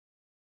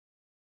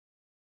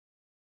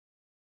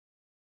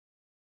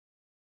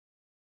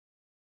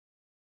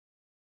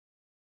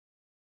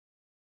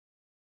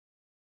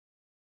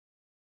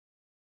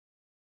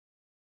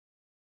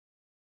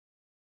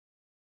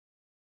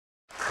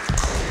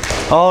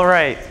All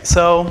right,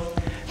 so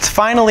it's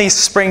finally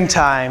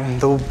springtime.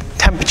 The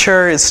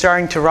temperature is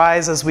starting to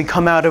rise as we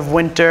come out of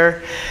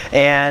winter,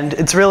 and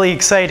it's really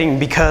exciting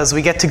because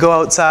we get to go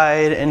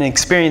outside and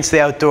experience the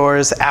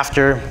outdoors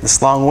after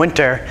this long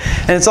winter.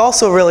 And it's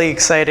also really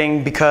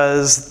exciting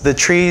because the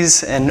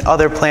trees and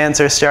other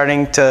plants are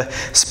starting to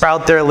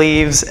sprout their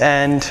leaves,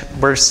 and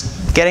we're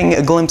getting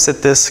a glimpse at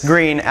this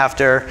green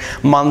after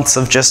months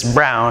of just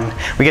brown.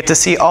 We get to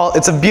see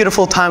it's a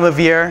beautiful time of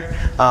year,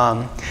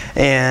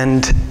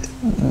 and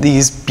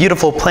these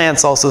beautiful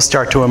plants also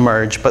start to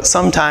emerge, but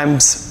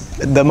sometimes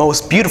the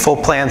most beautiful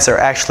plants are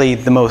actually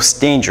the most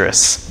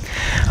dangerous.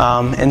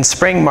 And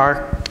spring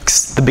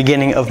marks the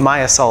beginning of my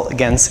assault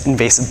against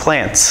invasive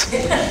plants.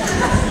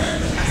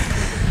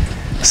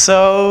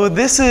 So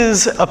this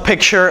is a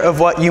picture of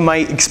what you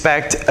might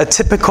expect a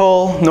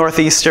typical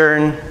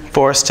northeastern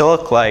forest to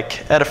look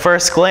like. At a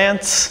first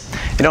glance,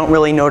 you don't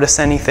really notice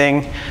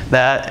anything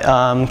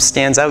that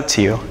stands out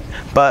to you.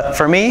 But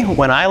for me,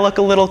 when I look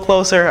a little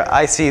closer,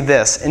 I see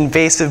this,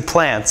 invasive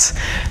plants.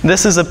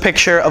 This is a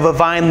picture of a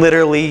vine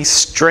literally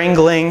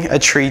strangling a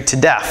tree to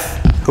death.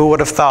 Who would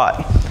have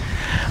thought?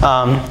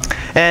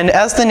 And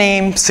as the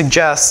name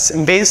suggests,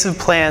 invasive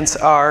plants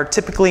are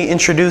typically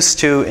introduced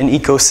to an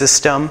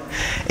ecosystem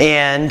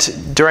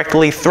and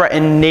directly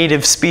threaten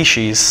native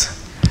species.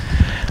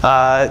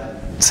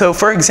 So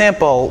for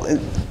example,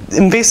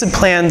 invasive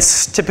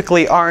plants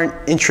typically aren't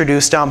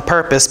introduced on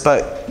purpose,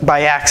 but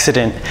by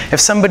accident.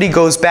 If somebody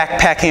goes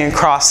backpacking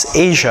across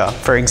Asia,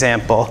 for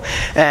example,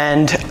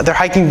 and their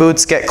hiking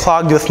boots get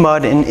clogged with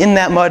mud, and in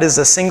that mud is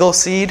a single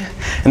seed,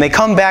 and they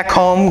come back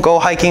home, go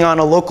hiking on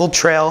a local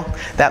trail,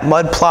 that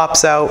mud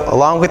plops out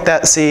along with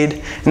that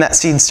seed, and that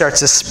seed starts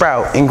to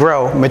sprout and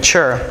grow,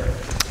 mature,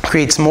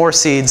 creates more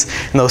seeds,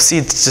 and those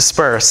seeds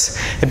disperse.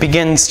 It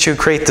begins to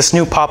create this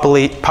new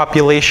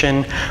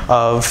population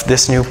of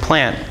this new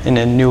plant in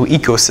a new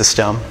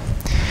ecosystem.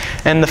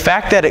 And the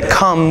fact that it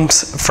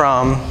comes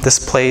from this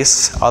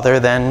place,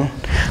 other than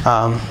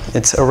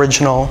its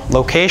original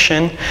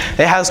location,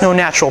 it has no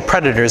natural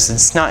predators.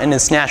 It's not in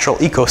its natural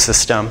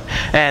ecosystem.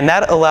 And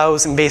that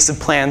allows invasive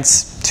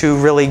plants to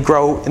really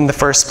grow in the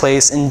first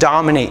place and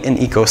dominate an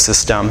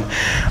ecosystem.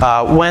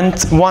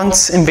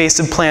 Once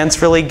invasive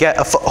plants really get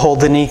a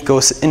foothold in an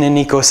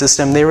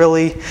ecosystem, they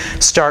really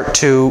start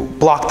to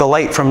block the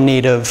light from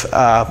native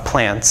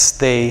plants.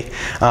 They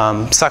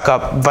suck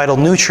up vital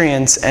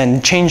nutrients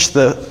and change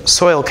the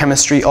soil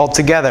chemistry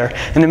altogether,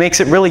 and it makes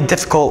it really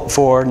difficult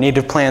for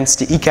native plants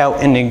to eke out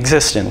an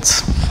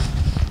existence.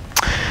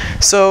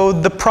 So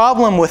the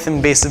problem with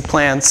invasive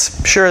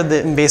plants, sure, the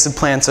invasive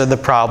plants are the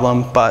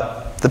problem, but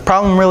the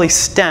problem really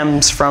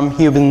stems from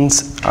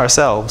humans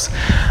ourselves.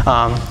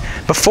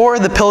 Before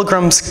the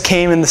Pilgrims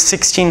came in the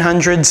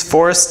 1600s,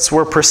 forests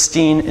were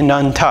pristine and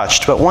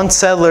untouched. But once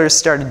settlers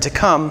started to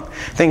come,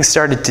 things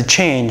started to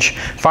change.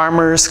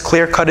 Farmers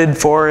clear-cutted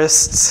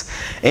forests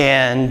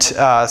and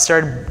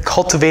started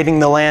cultivating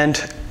the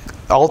land,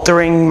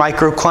 altering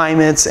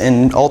microclimates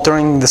and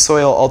altering the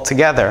soil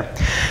altogether.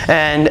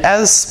 And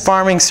as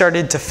farming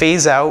started to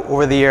phase out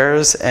over the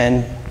years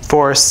and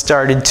forests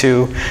started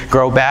to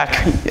grow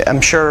back,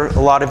 I'm sure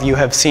a lot of you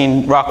have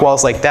seen rock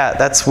walls like that.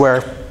 That's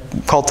where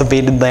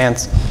cultivated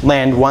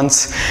land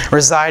once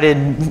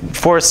resided.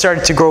 Forests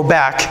started to grow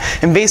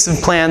back.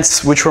 Invasive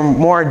plants, which were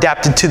more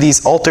adapted to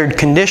these altered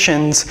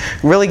conditions,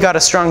 really got a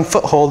strong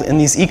foothold in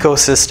these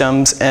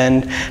ecosystems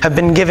and have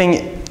been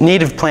giving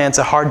native plants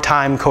a hard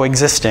time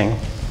coexisting.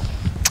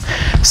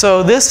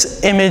 So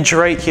this image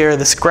right here,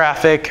 this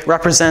graphic,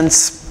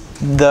 represents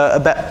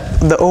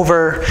the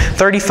over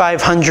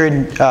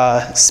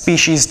 3,500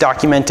 species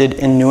documented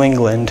in New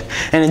England.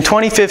 And in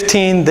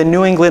 2015, the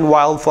New England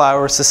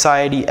Wildflower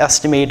Society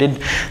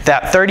estimated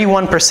that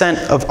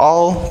 31% of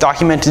all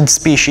documented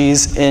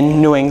species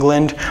in New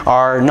England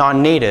are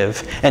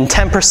non-native, and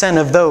 10%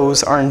 of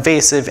those are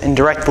invasive and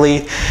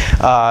directly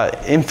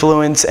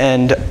influence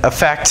and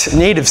affect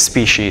native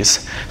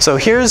species. So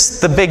here's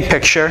the big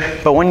picture,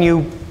 but when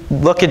you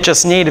look at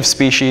just native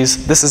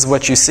species, this is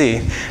what you see.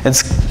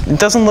 It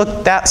doesn't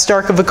look that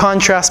stark of a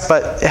contrast,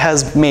 but it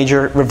has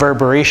major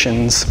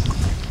reverberations.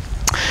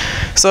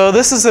 So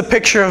this is a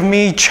picture of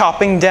me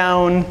chopping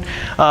down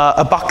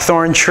a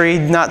buckthorn tree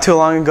not too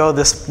long ago,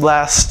 this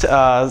last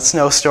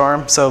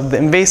snowstorm. So the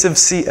invasive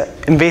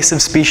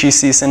species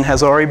season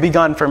has already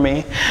begun for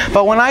me.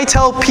 But when I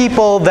tell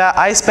people that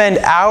I spend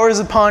hours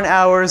upon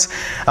hours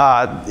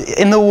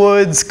in the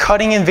woods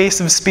cutting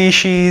invasive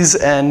species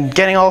and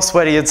getting all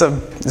sweaty, it's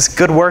a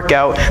good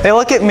workout. They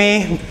look at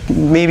me,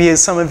 maybe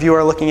as some of you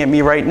are looking at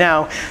me right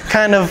now,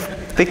 kind of,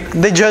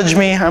 they judge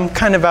me. I'm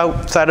kind of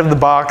outside of the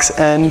box,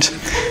 and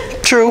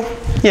true,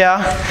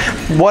 yeah.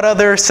 What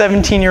other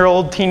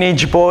 17-year-old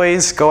teenage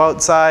boys go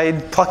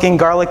outside plucking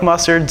garlic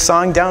mustard,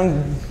 sawing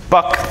down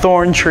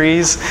buckthorn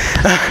trees?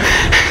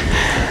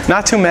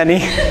 Not too many.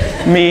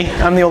 Me,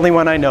 I'm the only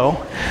one I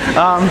know.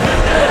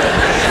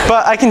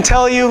 But I can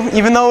tell you,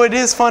 even though it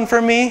is fun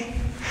for me,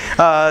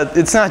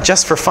 it's not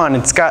just for fun.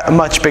 It's got a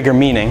much bigger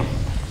meaning.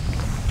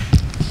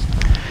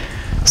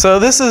 So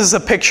this is a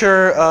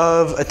picture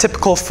of a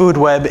typical food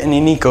web in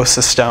an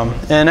ecosystem.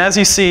 And as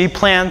you see,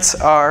 plants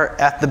are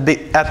at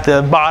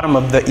the bottom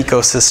of the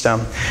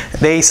ecosystem.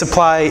 They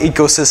supply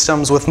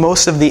ecosystems with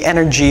most of the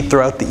energy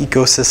throughout the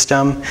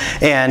ecosystem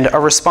and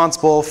are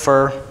responsible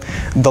for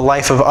the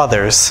life of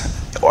others.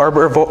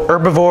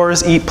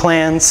 Herbivores eat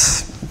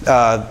plants.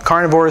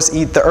 Carnivores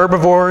eat the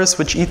herbivores,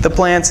 which eat the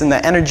plants, and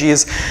the energy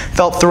is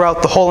felt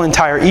throughout the whole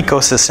entire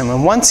ecosystem.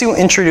 And once you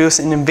introduce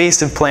an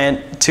invasive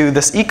plant to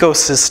this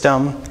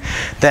ecosystem,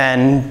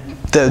 then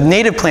the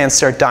native plants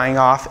start dying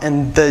off,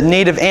 and the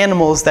native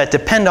animals that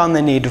depend on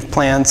the native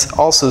plants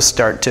also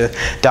start to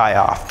die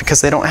off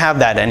because they don't have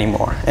that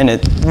anymore. And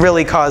it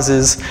really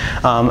causes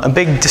a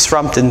big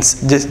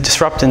disruptance in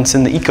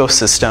the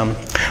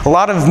ecosystem. A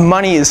lot of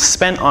money is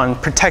spent on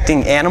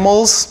protecting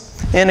animals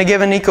in a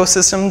given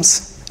ecosystem,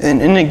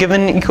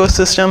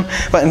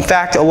 but in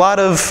fact a lot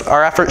of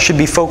our effort should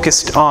be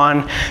focused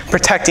on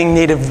protecting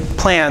native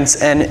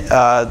plants and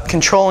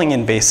controlling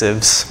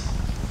invasives.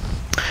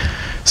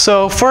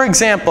 So for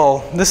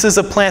example, this is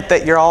a plant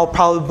that you're all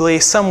probably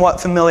somewhat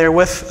familiar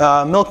with,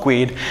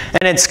 milkweed,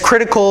 and it's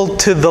critical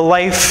to the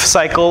life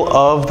cycle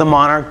of the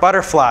monarch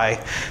butterfly.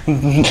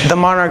 The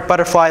monarch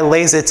butterfly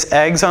lays its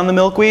eggs on the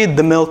milkweed.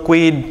 The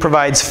milkweed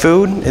provides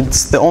food.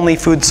 It's the only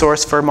food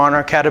source for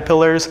monarch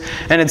caterpillars,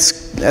 and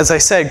it's, as I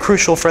said,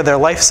 crucial for their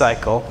life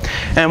cycle.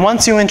 And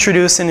once you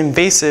introduce an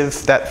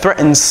invasive that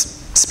threatens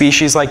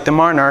species like the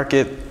monarch,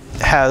 it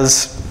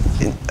has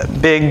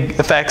big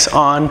effects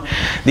on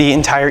the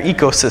entire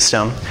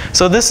ecosystem.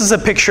 So this is a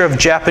picture of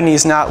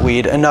Japanese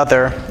knotweed,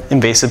 another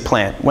invasive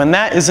plant. When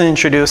that is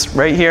introduced,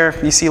 right here,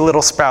 you see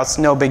little sprouts,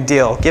 no big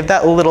deal. Give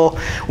that a little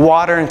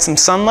water and some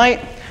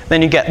sunlight,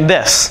 then you get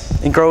this.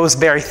 It grows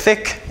very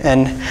thick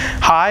and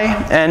high,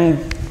 and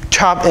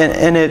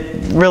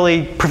it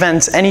really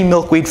prevents any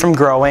milkweed from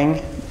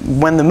growing.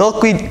 When the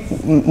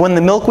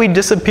milkweed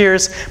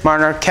disappears,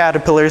 monarch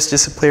caterpillars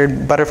disappear,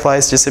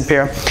 butterflies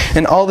disappear,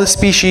 and all the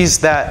species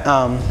that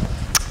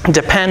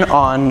depend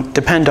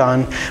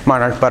on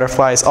monarch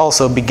butterflies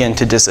also begin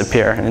to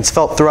disappear, and it's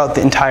felt throughout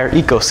the entire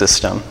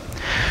ecosystem.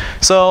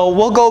 So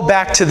we'll go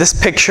back to this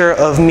picture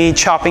of me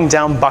chopping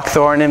down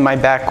buckthorn in my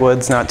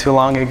backwoods not too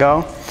long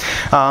ago.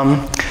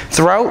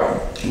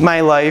 Throughout my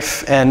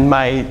life and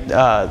my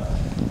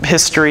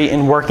history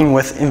in working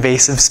with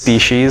invasive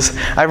species,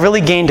 I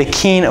really gained a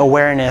keen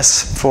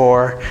awareness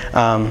for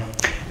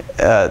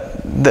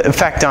the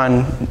effect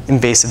on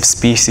invasive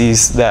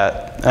species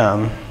that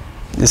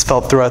is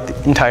felt throughout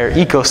the entire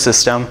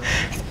ecosystem.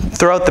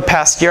 Throughout the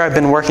past year, I've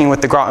been working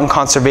with the Groton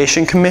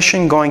Conservation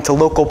Commission, going to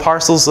local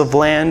parcels of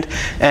land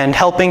and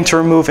helping to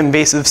remove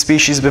invasive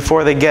species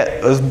before they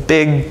get a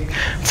big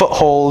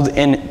foothold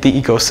in the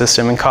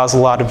ecosystem and cause a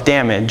lot of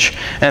damage.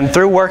 And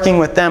through working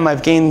with them,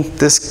 I've gained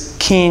this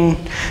keen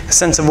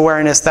sense of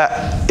awareness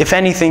that if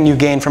anything you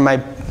gain from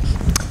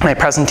my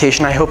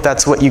presentation, I hope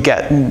that's what you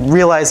get,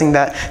 realizing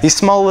that these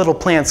small little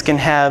plants can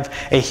have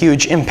a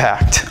huge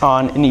impact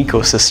on an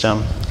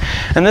ecosystem.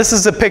 And this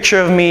is a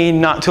picture of me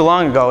not too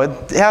long ago.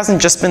 It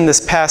hasn't just been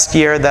this past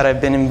year that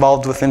I've been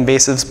involved with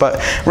invasives, but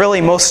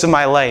really most of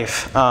my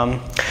life.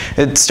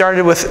 It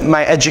started with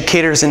my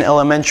educators in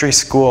elementary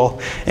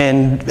school.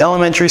 In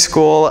elementary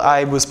school,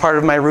 I was part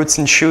of my Roots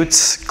and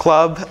Shoots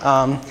club,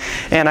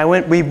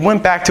 and we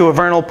went back to a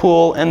vernal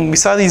pool, and we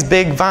saw these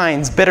big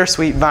vines,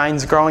 bittersweet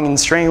vines, growing and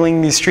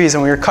strangling these trees,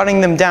 and we were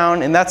cutting them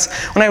down, and that's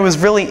when I was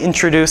really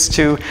introduced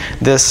to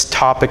this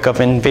topic of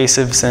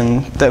invasives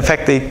and the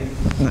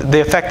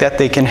effect that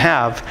they can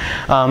have.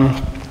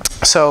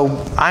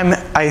 So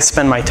I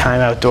spend my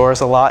time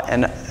outdoors a lot,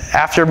 and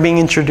after being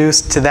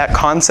introduced to that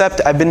concept,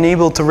 I've been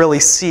able to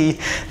really see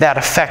that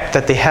effect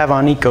that they have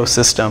on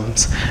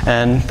ecosystems.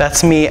 And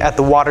that's me at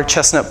the water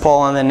chestnut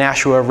pole on the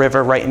Nashua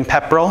River right in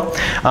Pepperell.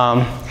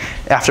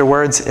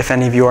 Afterwards, if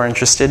any of you are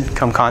interested,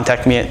 come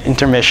contact me at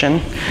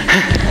intermission.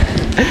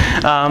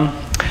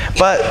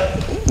 But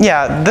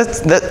yeah,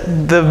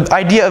 the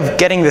idea of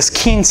getting this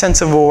keen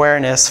sense of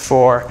awareness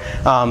for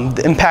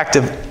the impact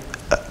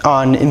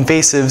on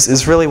invasives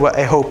is really what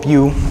I hope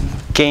you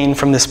gain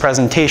from this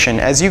presentation.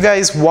 As you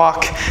guys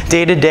walk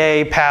day to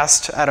day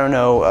past, I don't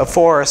know, a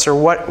forest or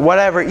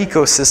whatever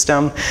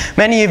ecosystem,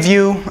 many of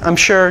you, I'm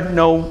sure,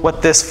 know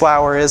what this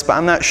flower is, but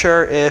I'm not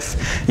sure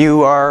if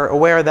you are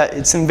aware that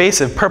it's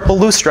invasive. Purple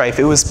loosestrife.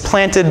 It was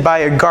planted by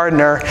a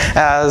gardener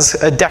as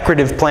a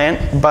decorative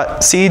plant,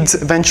 but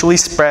seeds eventually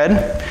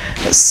spread.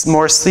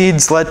 More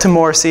seeds led to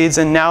more seeds,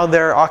 and now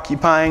they're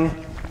occupying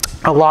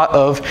a lot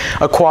of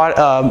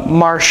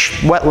marsh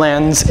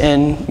wetlands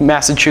in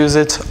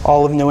Massachusetts,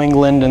 all of New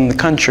England, and the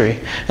country,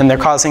 and they're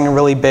causing a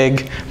really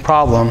big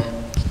problem.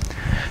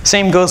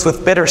 Same goes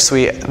with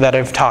bittersweet that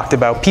I've talked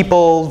about.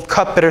 People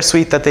cut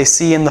bittersweet that they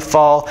see in the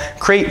fall,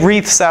 create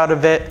wreaths out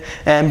of it,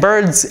 and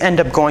birds end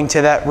up going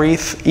to that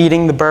wreath,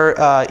 eating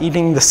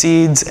the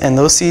seeds, and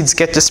those seeds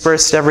get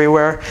dispersed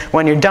everywhere.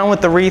 When you're done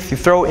with the wreath, you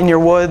throw it in your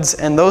woods,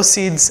 and those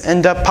seeds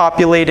end up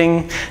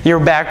populating your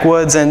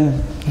backwoods,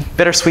 and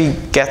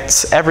bittersweet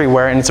gets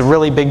everywhere, and it's a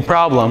really big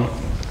problem.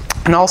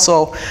 And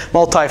also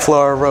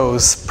multiflora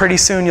rose. Pretty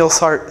soon you'll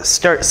start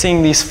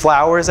seeing these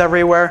flowers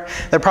everywhere.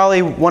 They're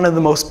probably one of the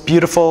most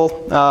beautiful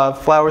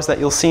flowers that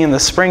you'll see in the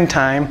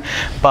springtime,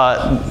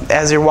 but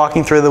as you're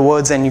walking through the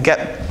woods and you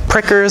get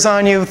prickers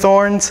on you,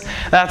 thorns,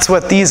 that's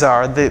what these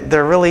are.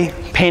 They're really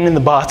pain in the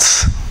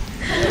butts.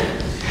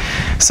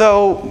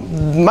 So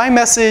my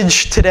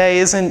message today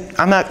this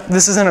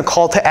isn't a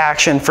call to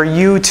action for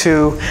you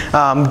to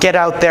get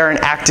out there and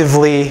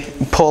actively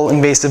pull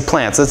invasive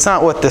plants. That's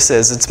not what this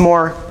is. It's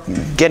more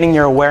getting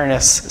your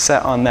awareness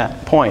set on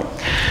that point.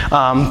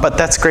 But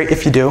that's great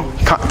if you do.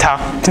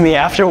 Talk to me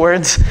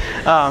afterwards.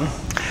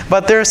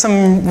 But there are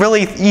some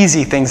really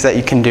easy things that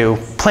you can do.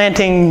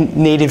 Planting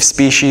native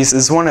species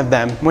is one of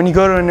them. When you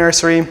go to a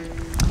nursery,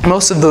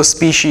 most of those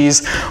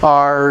species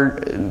are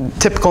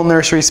typical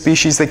nursery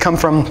species. They come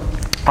from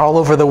all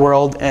over the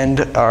world and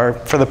are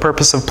for the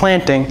purpose of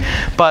planting.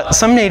 But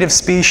some native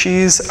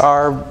species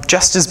are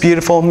just as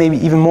beautiful, maybe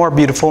even more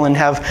beautiful, and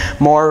have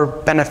more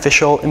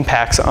beneficial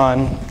impacts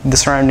on the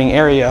surrounding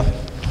area.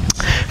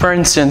 For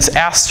instance,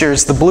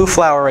 asters, the blue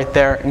flower right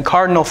there, and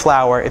cardinal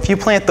flower, if you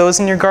plant those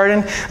in your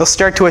garden, they'll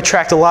start to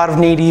attract a lot of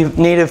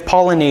native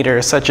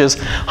pollinators, such as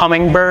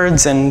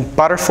hummingbirds and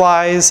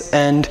butterflies,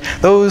 and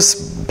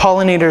those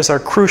pollinators are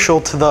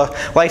crucial to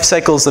the life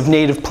cycles of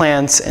native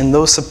plants, and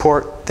those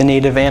support the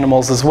native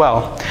animals as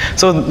well.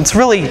 So it's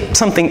really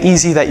something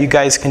easy that you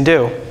guys can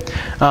do.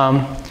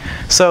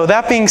 So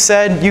that being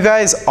said, you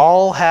guys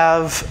all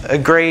have a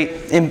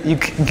great, you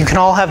can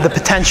all have the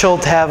potential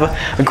to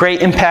have a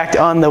great impact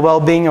on the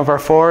well-being of our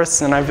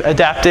forests, and I've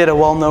adapted a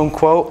well-known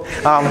quote.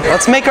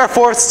 Let's make our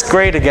forests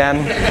great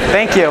again.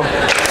 Thank you.